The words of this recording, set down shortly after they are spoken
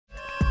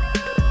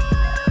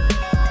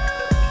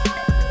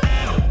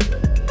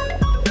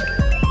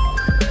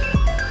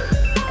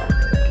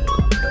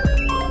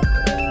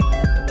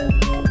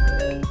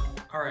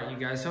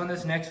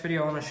this next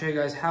video, I want to show you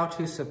guys how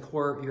to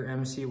support your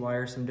MC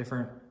wire, some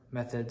different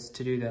methods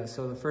to do that.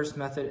 So the first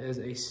method is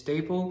a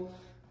staple,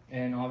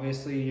 and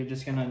obviously you're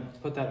just gonna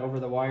put that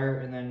over the wire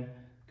and then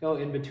go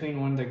in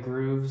between one of the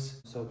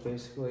grooves. So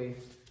basically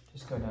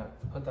just gonna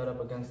put that up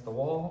against the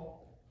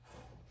wall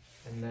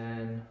and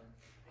then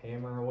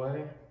hammer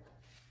away.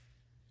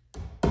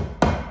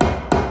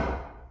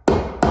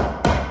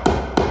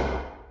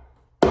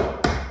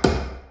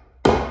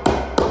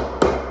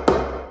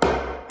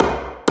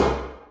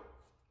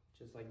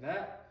 Just like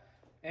that.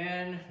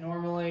 And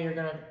normally you're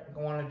gonna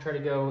want to try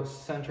to go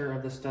center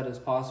of the stud as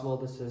possible.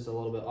 This is a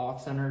little bit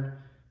off centered.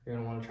 You're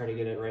gonna want to try to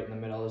get it right in the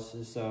middle. This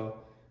is so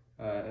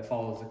it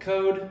follows the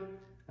code.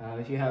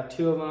 If you have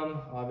two of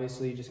them,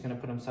 obviously you're just gonna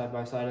put them side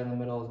by side in the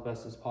middle as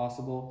best as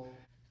possible.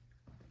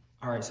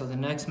 All right, so the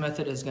next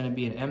method is gonna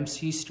be an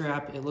MC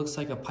strap. It looks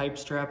like a pipe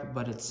strap,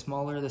 but it's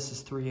smaller. This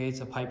is 3/8.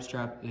 A pipe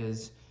strap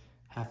is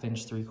 1/2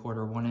 inch,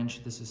 3/4, 1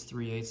 inch. This is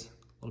 3/8,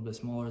 a little bit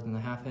smaller than the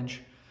 1/2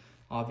 inch,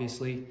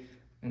 obviously.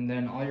 And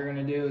then all you're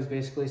gonna do is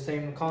basically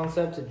same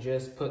concept,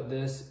 just put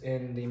this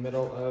in the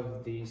middle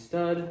of the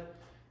stud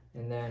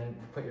and then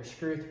put your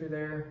screw through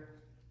there.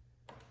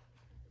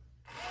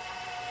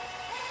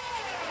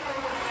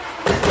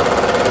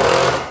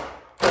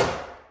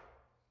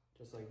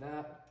 Just like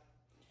that.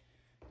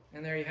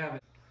 And there you have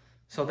it.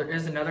 So there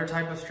is another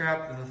type of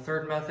strap, the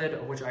third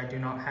method, which I do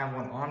not have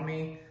one on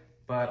me,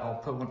 but I'll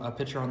put a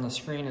picture on the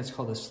screen. It's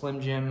called a Slim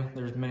Jim.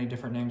 There's many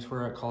different names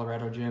for it,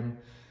 Colorado Jim.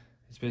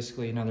 It's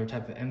basically another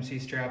type of MC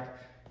strap.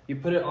 You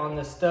put it on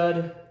the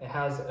stud. It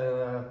has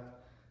a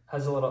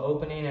little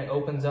opening. It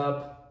opens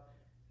up.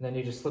 And then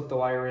you just slip the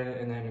wire in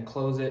and then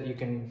close it. You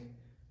can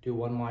do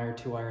 1 wire,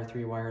 2 wire,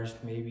 3 wires,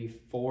 maybe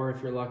 4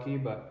 if you're lucky.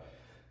 But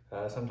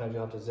sometimes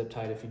you'll have to zip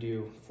tie it if you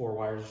do 4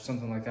 wires or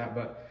something like that.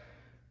 But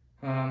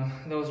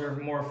those are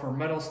more for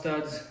metal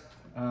studs.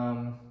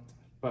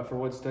 But for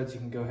wood studs, you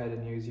can go ahead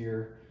and use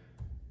your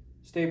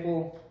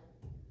staple,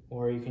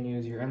 or you can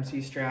use your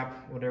MC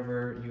strap,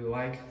 whatever you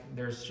like.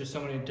 There's just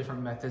so many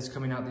different methods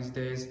coming out these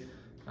days,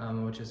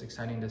 which is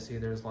exciting to see.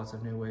 There's lots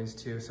of new ways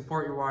to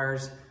support your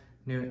wires,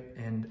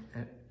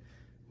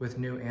 with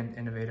new and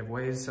innovative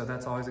ways. So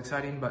that's always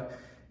exciting. But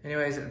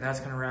anyways,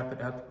 that's gonna wrap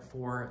it up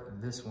for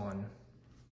this one.